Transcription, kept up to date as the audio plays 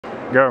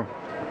Go.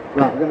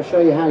 Right, I'm going to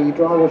show you how you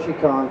dry wash your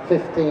car in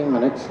 15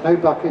 minutes. No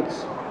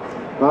buckets,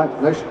 right?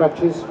 No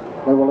scratches,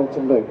 no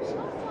Wellington boots.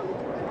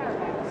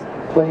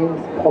 Clean,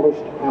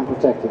 polished and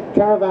protected.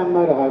 Caravan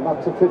motorhome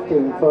up to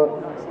 15 foot,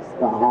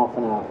 about half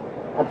an hour.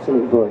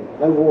 Absolutely brilliant.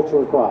 No water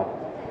required.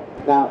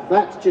 Now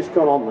that's just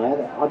gone on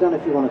there. I don't know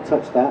if you want to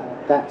touch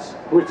that. That's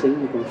gritty,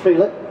 you can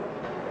feel it.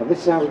 And this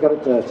is how we got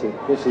it dirty.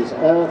 This is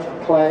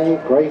earth,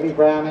 clay, gravy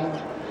browning,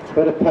 a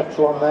bit of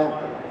petrol on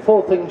there.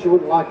 4 things you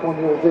wouldn't like on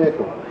your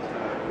vehicle.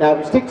 Now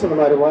if you stick to the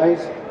motorways,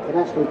 it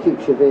actually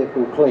keeps your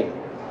vehicle clean.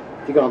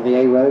 If you go on the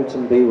A roads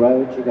and B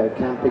roads, you go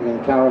camping and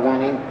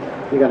caravanning,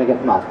 you're going to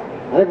get mud.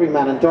 And every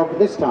man and dog at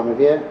this time of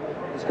year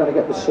is going to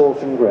get the salt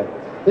and grit.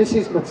 This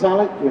is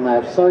metallic, you may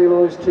have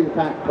cellulose,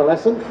 2-pack,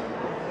 pearlescent.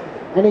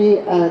 Any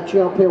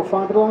GRP or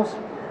fiberglass?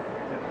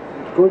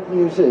 Good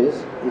news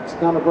is, it's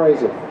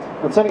non-abrasive.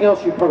 And something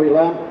else you probably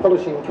learned,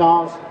 polishing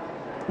cars,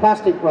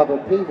 plastic, rubber,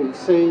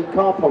 PVC,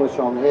 car polish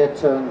on here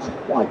turns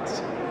white.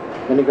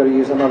 Then you've got to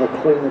use another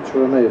cleaner to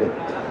remove it.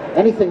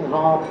 Anything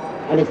hard,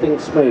 anything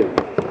smooth.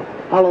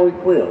 Alloy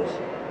wheels,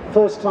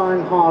 first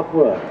time hard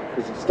work,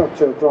 because it's stuck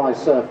to a dry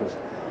surface.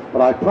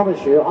 But I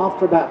promise you,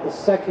 after about the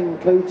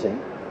 2nd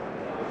coating,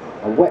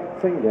 a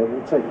wet finger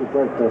will take your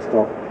brake dust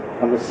off.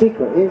 And the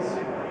secret is,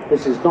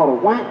 this is not a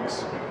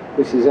wax,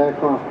 this is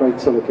aircraft grade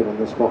silicone in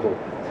this bottle.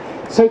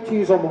 Safe to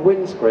use on the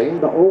windscreen,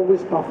 but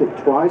always buff it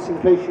twice in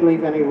case you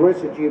leave any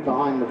residue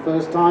behind the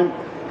first time.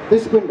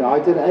 This window I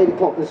did at 8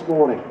 o'clock this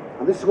morning,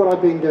 and this is what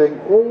I've been doing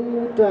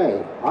all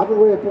day. I haven't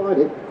reapplied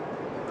it.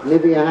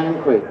 Nivea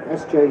hand cream,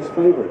 SJ's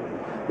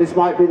favourite. This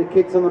might be the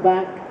kids on the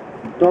back,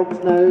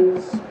 dog's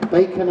nose,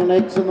 bacon and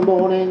eggs in the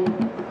morning.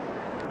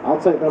 I'll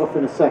take that off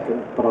in a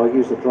second, but I'll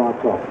use a dry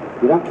cloth.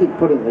 You don't keep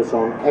putting this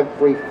on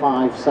every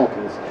 5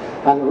 seconds.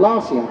 And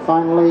lastly and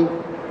finally,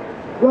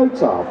 road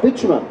tar,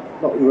 bitumen,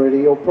 not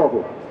really your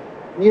problem.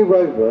 New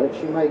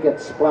roadworks, you may get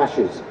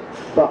splashes,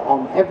 but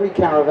on every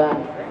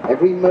caravan,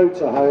 every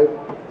motorhome,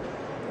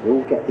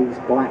 you'll get these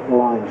black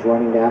lines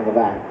running down the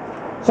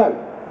van. So,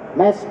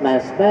 mess,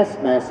 mess,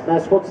 mess, mess,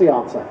 mess, what's the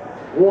answer?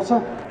 Water,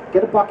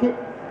 get a bucket,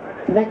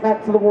 connect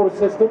that to the water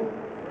system.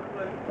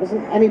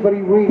 Isn't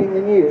anybody reading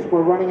the news?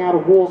 We're running out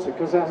of water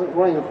because it hasn't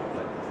rained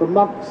for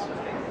months.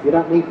 You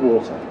don't need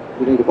water.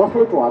 You need a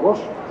bottle of dry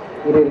wash,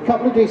 you need a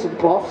couple of decent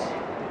cloths,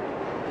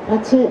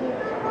 that's it.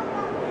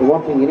 The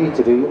one thing you need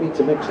to do, you need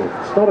to mix it.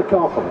 It's not a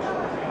car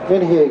polish.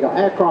 In here you've got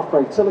aircraft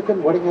grade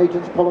silicone, wetting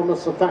agents, polymers,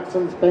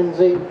 surfactants,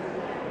 benzene.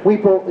 We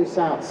brought this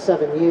out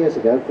 7 years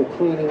ago for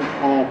cleaning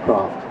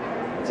aircraft.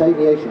 It's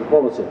aviation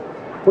quality.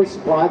 We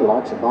supply the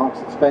likes of Marks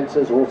and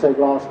Spencer's,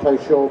 Autoglass,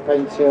 Toshaw,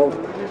 Paint Hill.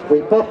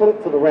 We bottle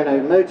it for the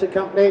Renault Motor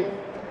Company,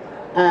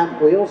 and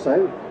we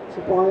also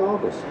supply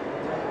Argus.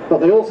 But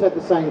they all said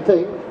the same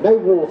thing, no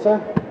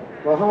water.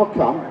 Well, how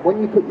come, when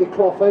you put your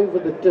cloth over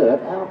the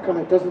dirt, how come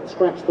it doesn't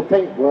scratch the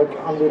paintwork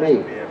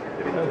underneath?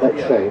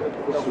 Let's show you.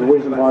 This is the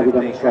reason why we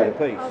demonstrate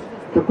it.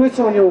 The grit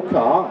on your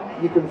car,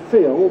 you can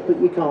feel, but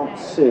you can't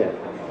see it.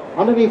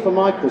 Underneath a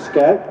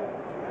microscope,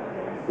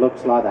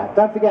 looks like that.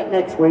 Don't forget,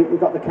 next week we've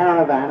got the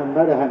caravan and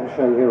motorhome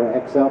show here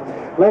at Excell.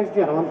 Ladies and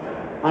gentlemen,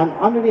 and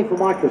underneath a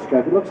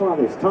microscope it looks like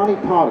this, tiny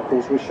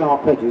particles with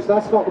sharp edges.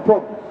 That's not the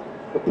problem.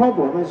 The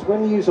problem is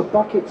when you use a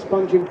bucket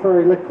sponge and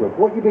fairy liquid,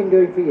 what you've been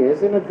doing for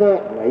years,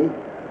 inadvertently,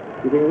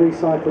 you've been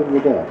recycling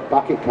your dirt.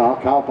 Bucket,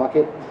 car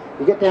bucket.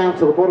 You get down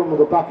to the bottom of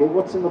the bucket,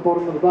 what's in the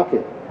bottom of the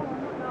bucket?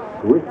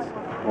 Grit.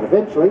 And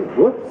eventually,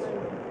 whoops,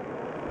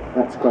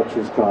 that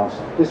scratches cars.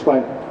 This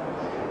way.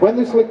 When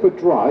this liquid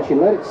dries, you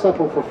let it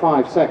settle for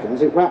 5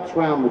 seconds, it wraps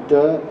around the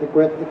dirt, the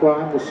grit, the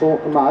grime, the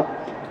salt, the mud,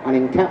 and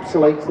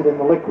encapsulates it in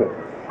the liquid.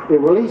 It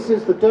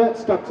releases the dirt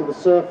stuck to the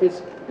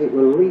surface, it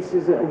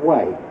releases it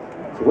away.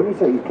 So when you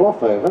take your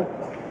cloth over,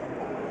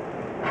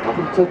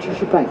 nothing touches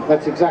your paint.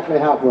 That's exactly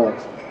how it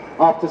works.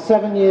 After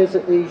 7 years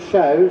at these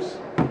shows,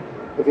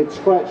 if it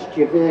scratched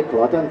your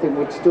vehicle, I don't think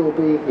we'd still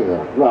be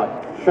here. Right,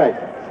 shake.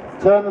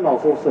 Turn the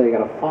nozzle so you get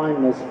a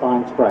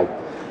fine spray.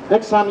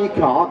 Next time your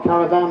car,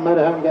 caravan,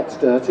 motorhome gets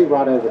dirty,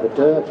 right over the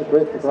dirt, the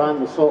grit, the grime,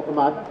 the salt, the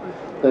mud.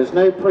 There's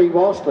no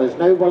pre-wash, there's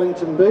no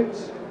Wellington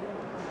boots.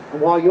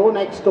 And while your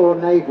next door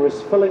neighbour is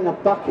filling a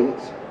bucket,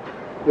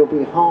 you'll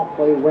be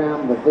halfway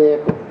round the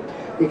vehicle.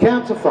 You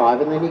count to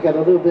 5 and then you get a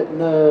little bit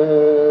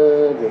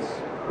nervous.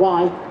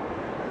 Why?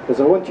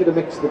 Because I want you to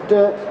mix the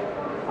dirt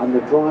and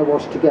the dry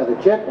wash together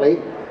gently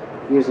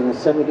using a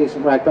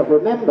semi-decent rag. But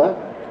remember,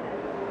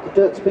 the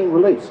dirt's been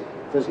released.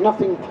 There's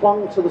nothing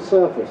clung to the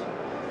surface.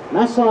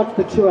 Massage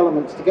the 2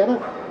 elements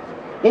together.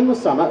 In the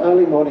summer,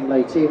 early morning,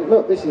 late evening.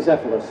 Look, this is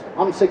effortless.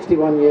 I'm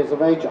 61 years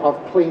of age.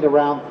 I've cleaned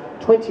around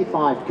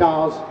 25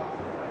 cars.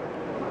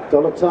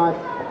 Dollar time?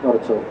 Not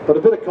at all. But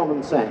a bit of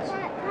common sense.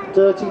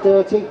 Dirty,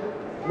 dirty.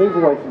 Move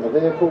away from the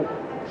vehicle.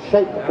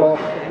 Shake the cloth.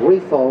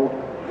 Refold.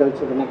 Go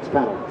to the next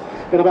panel.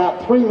 In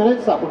about 3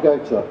 minutes, that will go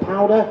to a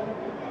powder.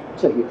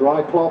 Take your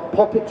dry cloth.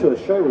 Pop it to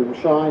a showroom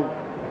shine.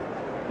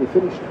 You're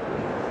finished.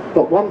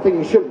 But one thing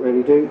you shouldn't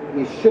really do,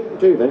 you shouldn't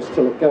do this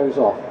till it goes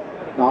off.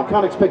 Now I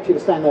can't expect you to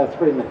stand there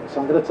 3 minutes,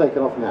 so I'm going to take it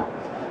off now.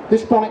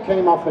 This bonnet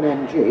came off an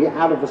MG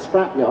out of the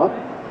scrapyard.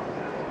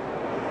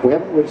 We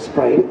haven't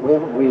resprayed it, we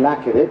haven't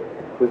re-lacquered it.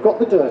 We've got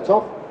the dirt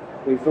off,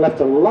 we've left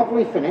a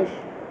lovely finish,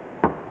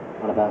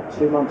 and about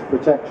 2 months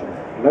protection.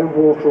 No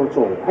water at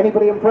all.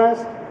 Anybody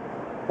impressed?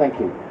 Thank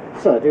you.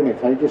 Sir, do me a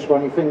favour, just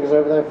run your fingers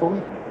over there for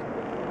me.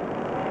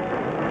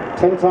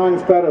 10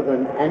 times better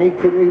than any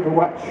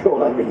Onedrywash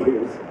you'll ever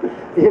use.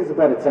 Here's a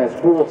better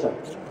test, water.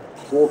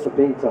 Water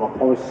beads on a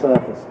polished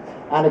surface.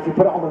 And if you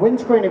put it on the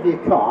windscreen of your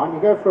car and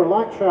you go for a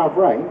light shower of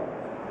rain,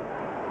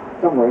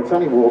 don't worry, it's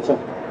only water.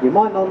 You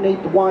might not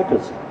need the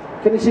wipers.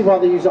 Can you see why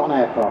they use it on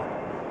aircraft?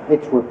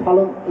 It's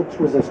repellent, it's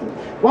resistant.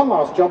 One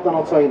last job, then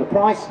I'll tell you the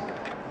price.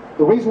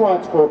 The reason why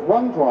it's called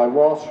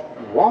Onedrywash,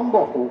 one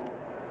bottle,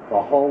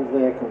 the whole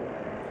vehicle.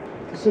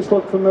 Does this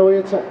look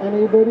familiar to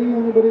anybody?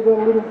 Anybody got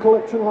a little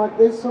collection like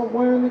this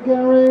somewhere in the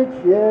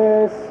garage?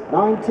 Yes,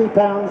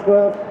 £90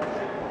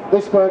 worth.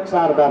 This works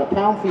out about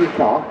 £1 for your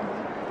car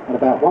and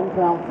about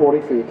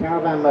 £1.40 for your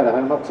caravan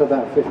motorhome up to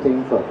about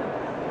 15 foot.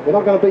 You're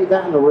not going to beat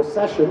that in a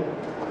recession.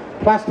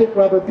 Plastic,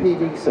 rubber,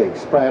 PVC.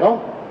 Spray it on,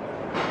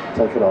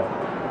 take it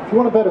off. If you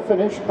want a better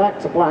finish, back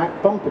to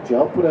black, bumper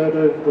gel, put it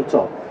over the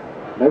top.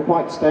 No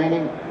white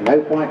staining, no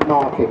white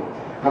marking.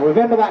 And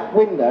remember that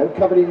window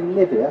covered in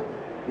Nivea?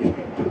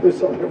 Put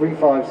this on every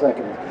 5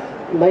 seconds.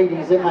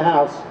 Ladies in the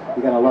house,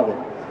 you're going to love it.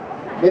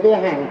 Nivea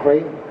hand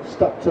cream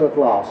stuck to a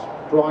glass,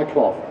 dry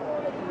cloth.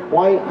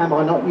 Why am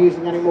I not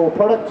using any more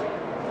product?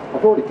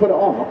 I've already put it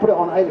on. I put it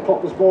on at 8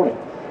 o'clock this morning.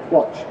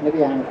 Watch,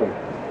 Nivea hand cream.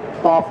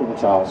 Bathroom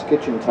tiles,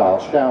 kitchen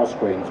tiles, shower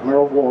screens,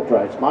 mirror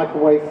wardrobes,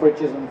 microwave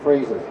fridges and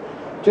freezers.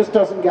 Just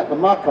doesn't get the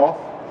muck off.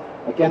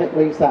 Again, it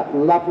leaves that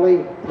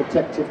lovely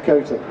protective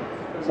coating.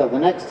 So the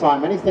next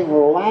time anything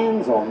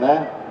lands on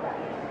there,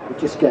 it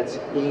just gets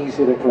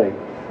easy to clean.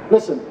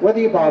 Listen, whether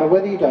you buy it or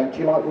whether you don't,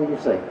 you like what you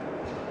see.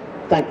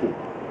 Thank you.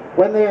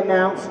 When they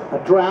announce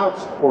a drought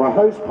or a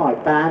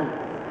hosepipe ban,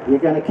 you're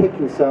going to kick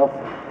yourself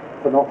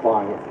for not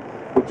buying it.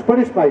 It's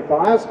British made by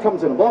us,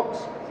 comes in a box.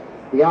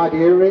 The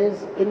idea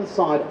is,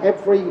 inside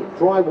every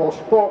dry wash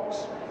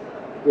box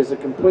is a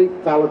complete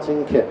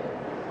valeting kit.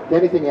 The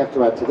only thing you have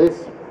to add to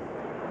this,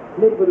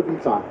 a little bit of your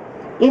time.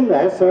 In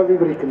there, so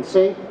everybody can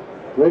see,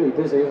 really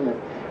busy, isn't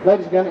it?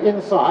 Ladies and gentlemen,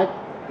 inside,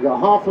 you've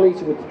got ½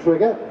 litre with the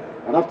trigger,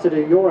 enough to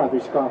do your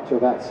average scrap to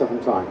about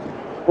 7 times.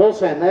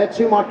 Also in there,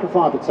 2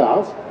 microfiber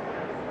towels.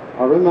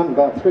 I remember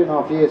about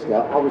 3.5 years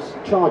ago, I was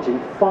charging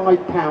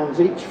 £5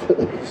 each for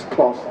these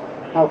cloths.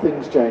 How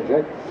things change,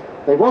 eh?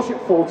 They wash at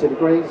 40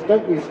 degrees,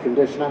 don't use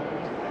conditioner.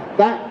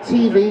 That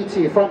TV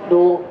to your front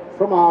door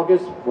from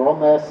Argos, we're on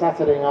there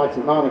Saturday night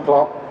at 9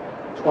 o'clock,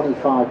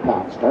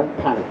 £25. Don't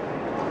panic.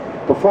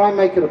 Before I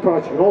make it a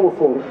price you can all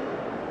afford it,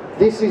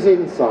 this is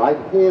inside,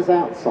 here's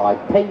outside,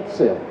 paint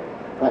seal.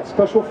 That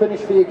special finish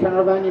for your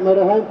caravan, your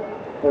motorhome,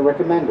 they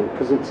recommend it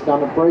because it's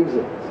going to braze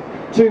it.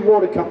 2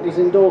 water companies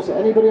endorse it.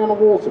 Anybody on a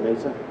water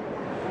meter?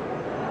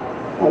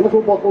 That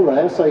little bottle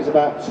there saves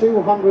about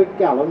 200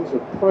 gallons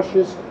of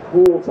precious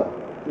water.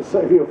 To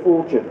save you a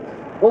fortune.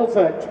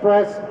 Also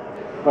Express,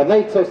 when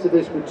they tested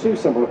this with 2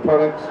 similar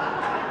products,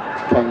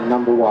 came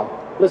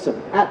 #1.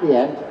 Listen, at the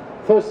end,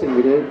 first thing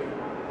we do,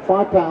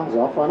 £5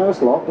 off. I know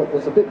it's a lot, but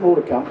there's a bit more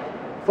to come.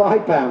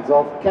 £5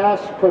 off, cash,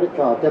 credit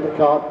card, debit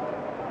card,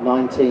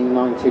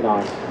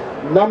 $19.99.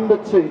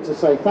 #2, to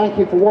say thank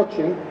you for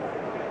watching.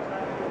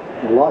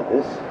 I like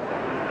this.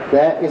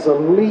 There is a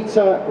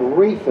litre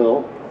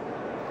refill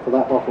for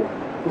that bottle.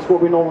 This is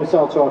what we normally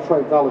sell to our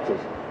trade valeters.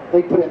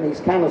 They put it in these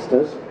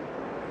canisters.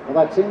 And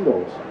that's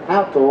indoors.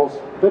 Outdoors,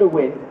 bit of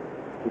wind,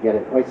 forget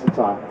it, waste of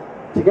time.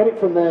 To get it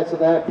from there to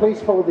there,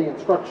 please follow the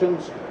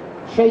instructions,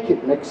 shake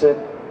it, mix it,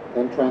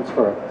 then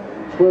transfer it.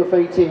 It's worth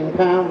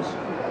 £18,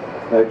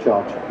 no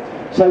charge.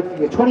 So for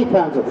your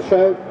 £20 of the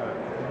show,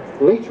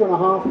 litre and a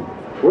half,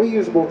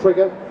 reusable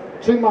trigger,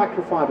 2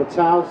 microfiber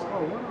towels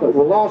that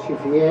will last you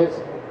for years.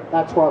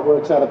 That's why it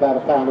works out about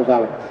 £1 of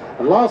value.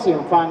 And lastly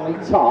and finally,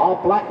 tar,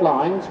 black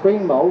lines,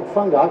 green mould,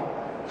 fungi,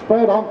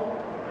 spray it on,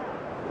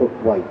 but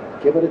wait.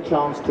 Give it a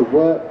chance to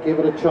work, give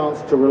it a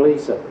chance to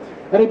release it.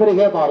 Anybody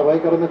here, by the way,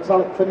 got a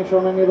metallic finish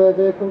on any of their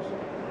vehicles?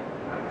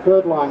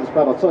 Third line's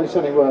bad. I'll tell you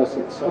something worse.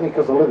 It's only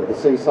because I live at the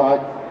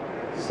seaside.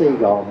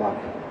 Seagull muck.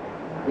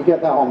 You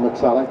get that on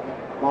metallic,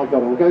 my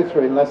God, it will go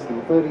through in less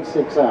than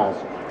 36 hours.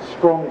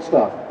 Strong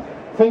stuff.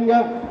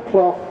 Finger,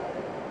 cloth,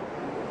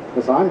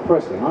 because I'm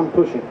pressing, I'm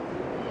pushing.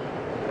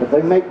 But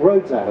they make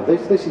roads out of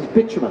this. This is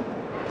bitumen.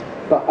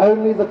 But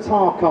only the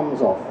tar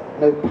comes off.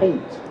 No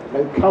paint,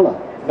 no colour,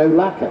 no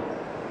lacquer.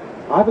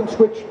 I haven't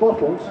switched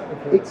bottles.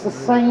 It's the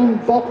same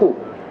bottle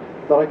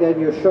that I gave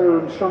you a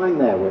showroom shine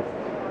there with.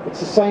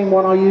 It's the same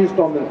one I used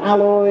on the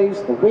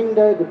alloys, the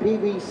window, the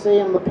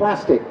PVC and the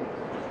plastic.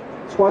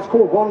 That's why it's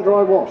called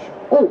Onedrywash.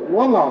 Oh,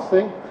 one last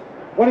thing.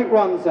 When it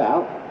runs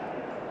out,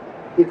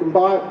 you can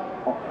buy it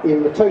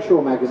in the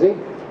Toshore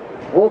magazine,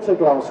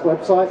 Autoglass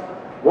website,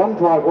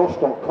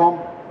 onedrywash.com.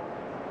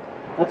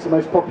 That's the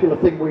most popular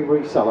thing we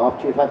resell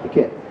after you've had the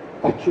kit.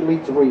 That's your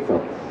litre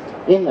refill.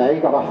 In there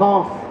you've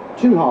got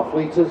 2 half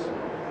litres.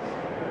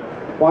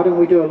 Why don't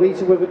we do a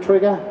litre with a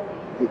trigger?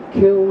 It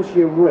kills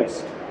your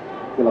wrist.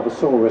 You'll have a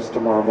sore wrist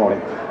tomorrow morning.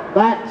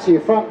 Back to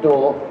your front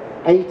door,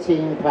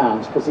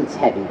 £18 because it's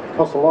heavy. It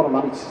costs a lot of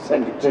money to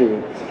send it to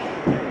you.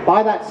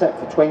 Buy that set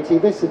for 20.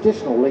 This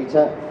additional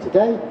litre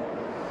today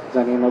is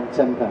only another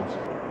 £10.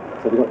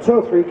 So we've got 2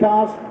 or 3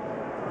 cars,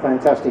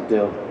 fantastic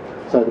deal.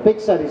 So the big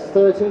set is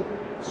 30,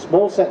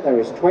 small set there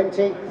is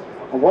 20,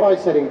 and what I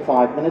said in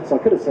 5 minutes, I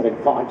could have said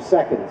in 5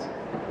 seconds.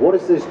 What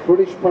does this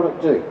British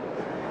product do?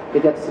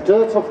 It gets the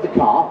dirt off the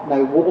car,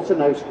 no water,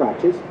 no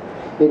scratches.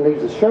 It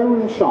leaves a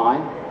showroom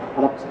shine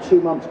and up to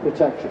 2 months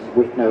protection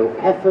with no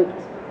effort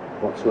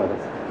whatsoever.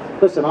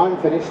 Listen,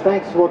 I'm finished.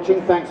 Thanks for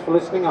watching, thanks for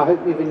listening. I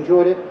hope you've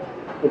enjoyed it.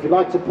 If you'd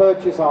like to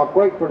purchase our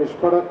great British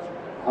product,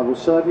 I will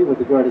serve you with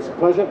the greatest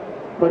pleasure.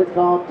 Credit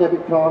card,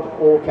 debit card,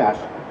 or cash.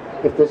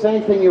 If there's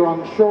anything you're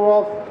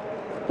unsure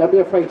of, don't be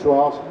afraid to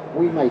ask.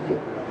 We make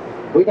it.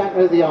 We don't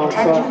know the answer.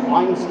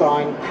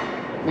 Einstein,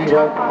 he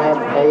won't have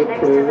a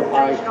clue,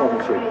 I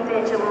promise you.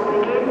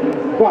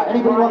 Right,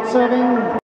 anybody want serving?